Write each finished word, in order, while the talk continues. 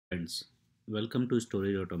Friends, welcome to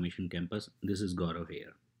Storage Automation Campus. This is Gaurav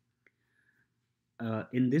here.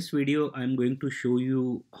 In this video, I'm going to show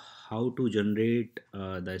you how to generate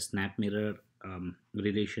the Snapmirror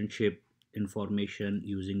relationship information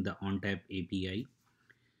using the ONTAP API.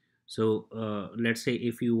 So let's say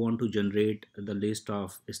if you want to generate the list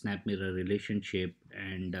of Snapmirror relationship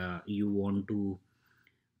and you want to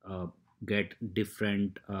uh, get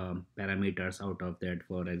different parameters out of that.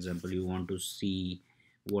 For example, you want to see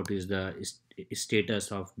what is the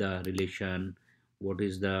status of the relation, what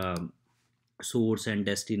is the source and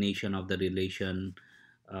destination of the relation,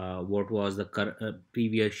 what was the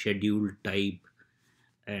previous schedule type,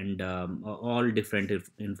 and all different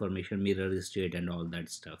information, mirror state and all that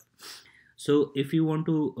stuff. So if you want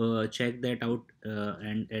to check that out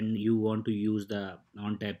and you want to use the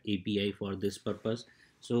ONTAP API for this purpose,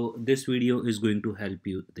 so this video is going to help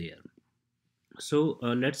you there. So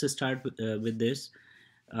let's start with this.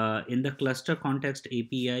 In the cluster context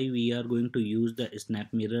API, we are going to use the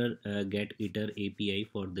Snapmirror get iter API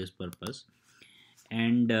for this purpose.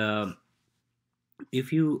 And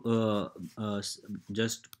if you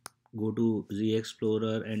just go to Z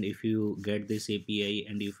Explorer, and if you get this API,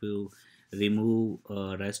 and if you remove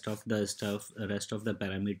rest of the stuff, rest of the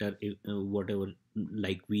parameter, whatever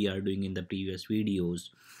like we are doing in the previous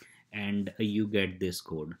videos, and you get this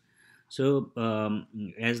code. So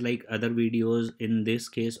as like other videos, in this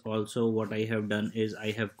case also what I have done is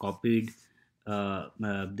I have copied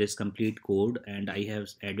this complete code, and I have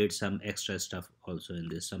added some extra stuff also in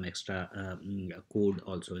this, some extra code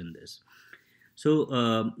also in this.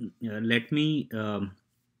 So let me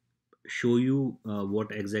show you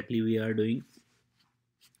what exactly we are doing.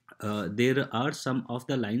 There are some of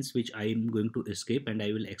the lines which I am going to escape, and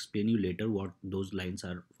I will explain you later what those lines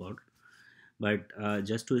are for. But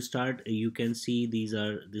just to start, you can see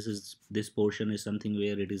this portion is something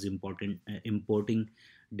where it is important importing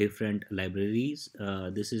different libraries.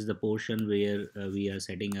 This is the portion where we are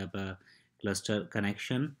setting up a cluster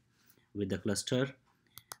connection with the cluster.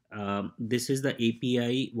 This is the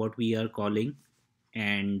API what we are calling,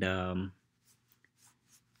 and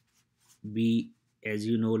we, as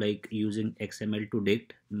you know, like using XML to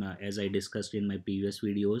dict, as I discussed in my previous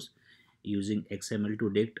videos. Using XML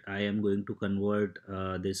to dict, I am going to convert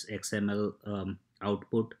this XML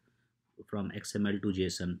output from XML to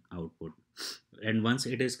JSON output. And once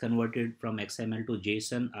it is converted from XML to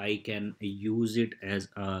JSON, I can use it as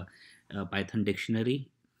a Python dictionary.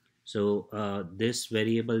 So this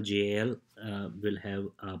variable JL will have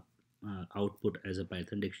a output as a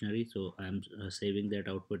Python dictionary. So I'm saving that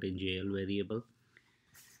output in JL variable.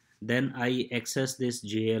 Then I access this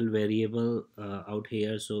JL variable out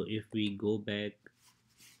here. So if we go back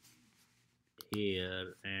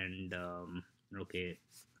here and okay,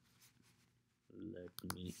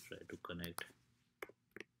 let me try to connect.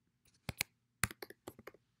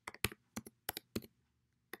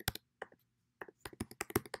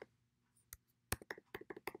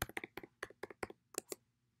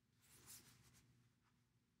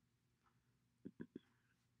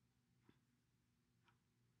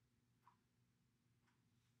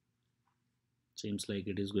 Seems like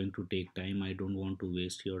it is going to take time. I don't want to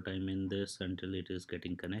waste your time in this until it is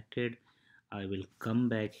getting connected. I will come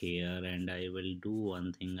back here and I will do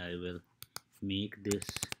one thing. I will make this,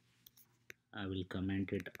 I will comment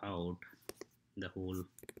it out, the whole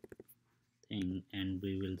thing, and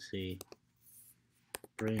we will say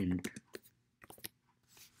print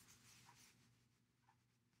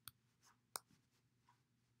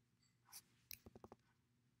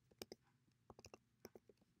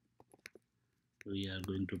we are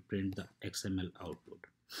going to print the XML output.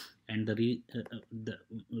 And the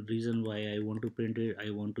reason why I want to print it, I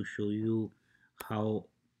want to show you how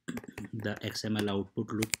the XML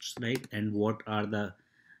output looks like and what are the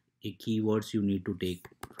keywords you need to take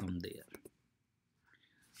from there.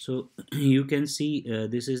 So you can see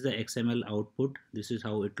this is the XML output. This is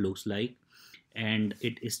how it looks like, and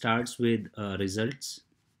it starts with results,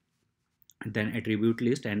 then attribute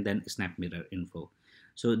list, and then Snapmirror info.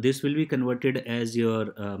 So this will be converted as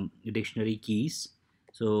your dictionary keys.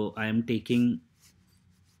 So I am taking,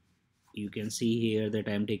 you can see here that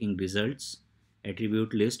I am taking results,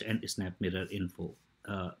 attribute list, and Snapmirror info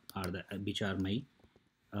are the which are my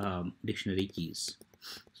dictionary keys.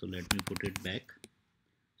 So let me put it back.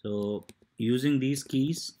 So using these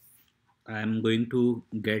keys, I am going to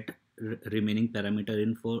get remaining parameter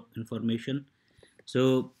information.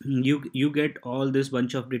 So you get all this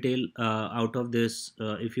bunch of detail out of this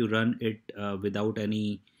if you run it without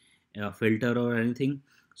any filter or anything.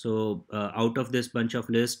 So out of this bunch of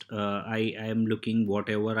list, I am looking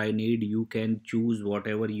whatever I need. You can choose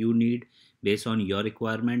whatever you need based on your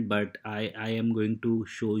requirement, but I am going to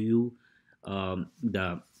show you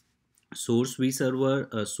the source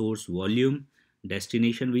vServer, source volume,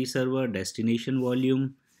 destination vServer, destination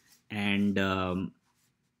volume, and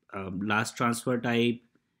last transfer type,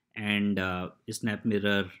 and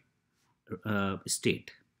SnapMirror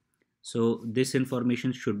state. So this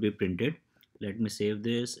information should be printed. Let me save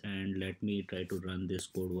this and let me try to run this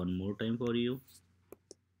code one more time for you.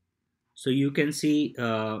 So you can see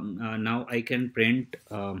now I can print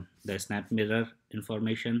the SnapMirror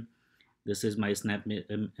information. This is my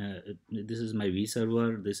this is my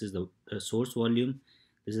vServer. This is the source volume.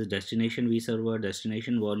 This is destination vServer,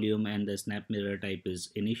 destination volume, and the SnapMirror type is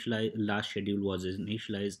initialized. Last schedule was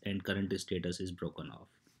initialized, and current status is broken off.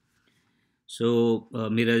 So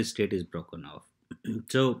mirror state is broken off.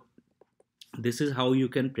 So this is how you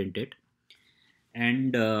can print it,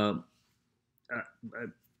 and uh,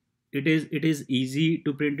 it is easy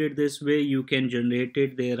to print it this way. You can generate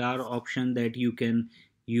it. There are options that you can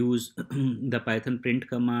use the Python print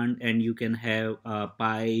command, and you can have a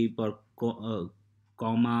pipe or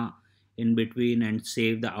comma in between and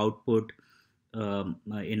save the output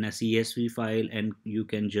in a CSV file, and you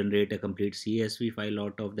can generate a complete CSV file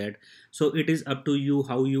out of that. So it is up to you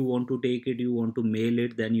how you want to take it. You want to mail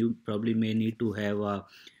it, then you probably may need to have a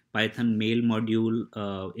Python mail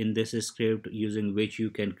module in this script, using which you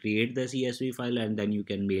can create the CSV file, and then you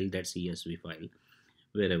can mail that CSV file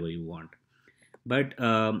wherever you want. But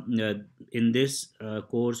in this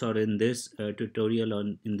course, or in this tutorial,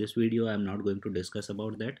 on in this video, I'm not going to discuss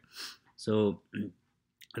about that. So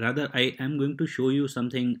rather I am going to show you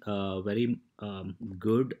something very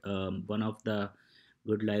good, one of the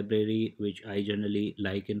good library which I generally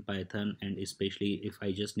like in Python, and especially if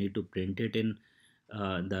I just need to print it in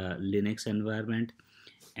the Linux environment,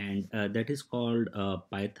 and that is called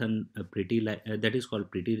Python that is called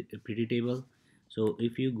pretty table. So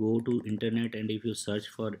if you go to internet and if you search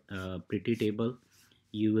for pretty table,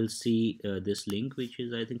 you will see this link, which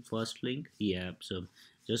is I think first link. Yeah, so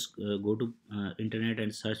just go to internet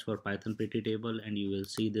and search for Python pretty table, and you will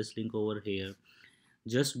see this link over here.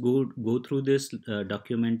 Just go through this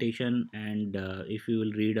documentation, and if you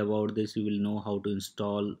will read about this, you will know how to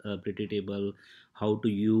install pretty table, how to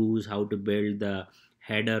use, how to build the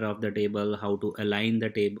header of the table, how to align the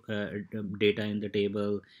table data in the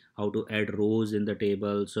table, how to add rows in the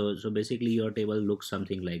table. So basically your table looks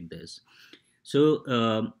something like this.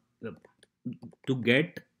 So to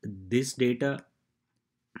get this data,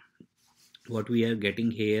 what we are getting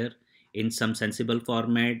here in some sensible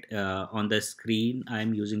format on the screen, I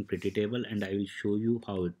am using pretty table, and I will show you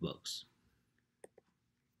how it works.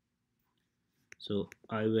 So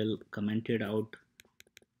I will comment it out.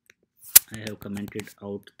 I have commented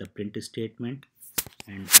out the print statement,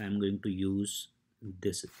 and I am going to use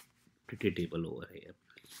this pretty table over here.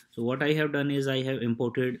 So what I have done is I have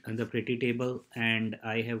imported the pretty table, and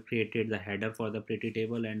I have created the header for the pretty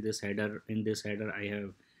table, and this header, in this header I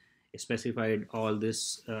have specified all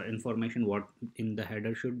this information what in the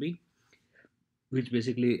header should be, which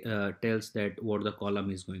basically tells that what the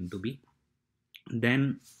column is going to be.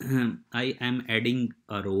 Then I am adding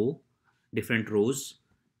a row, different rows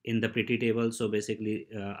in the pretty table. So basically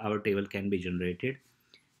our table can be generated,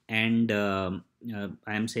 and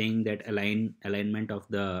I am saying that alignment of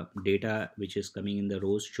the data which is coming in the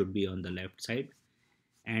rows should be on the left side,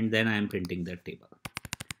 and then I am printing that table.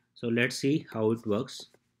 So let's see how it works.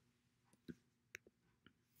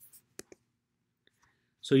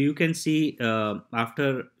 So you can see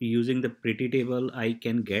after using the pretty table, I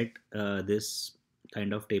can get this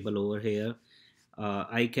kind of table over here.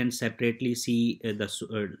 I can separately see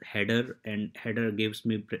the header, and header gives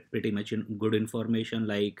me pretty much good information,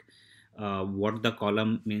 like what the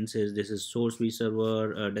column means is this is source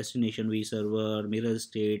vServer, destination vServer, mirror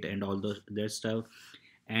state, and all that stuff.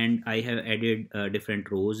 And I have added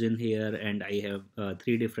different rows in here, and I have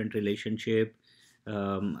three different relationship,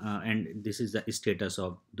 and this is the status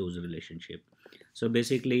of those relationship. So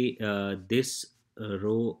basically this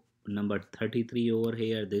row number 33 over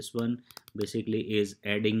here, this one basically is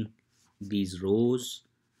adding these rows.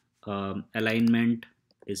 Alignment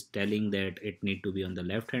is telling that it need to be on the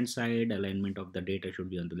left hand side. Alignment of the data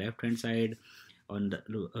should be on the left hand side. On the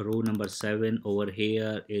row number 7 over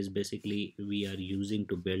here is basically we are using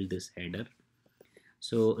to build this header.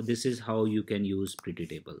 So this is how you can use pretty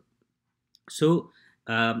table. So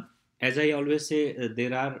as I always say,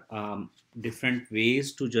 there are different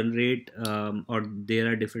ways to generate or there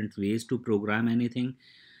are different ways to program anything.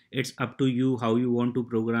 It's up to you how you want to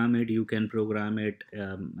program it. You can program it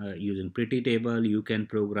using pretty table. You can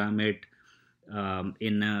program it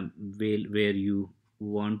in a way where you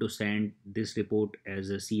want to send this report as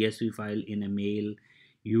a CSV file in a mail.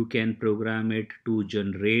 You can program it to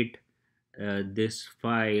generate this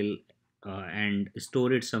file and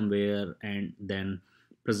store it somewhere, and then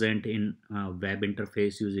present in web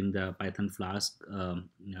interface using the Python Flask.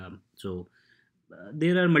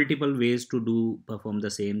 There are multiple ways to do perform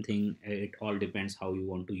the same thing. It all depends how you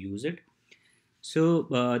want to use it.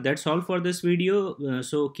 So that's all for this video.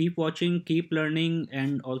 So keep watching, keep learning,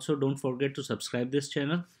 and also don't forget to subscribe this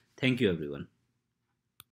channel. Thank you, everyone.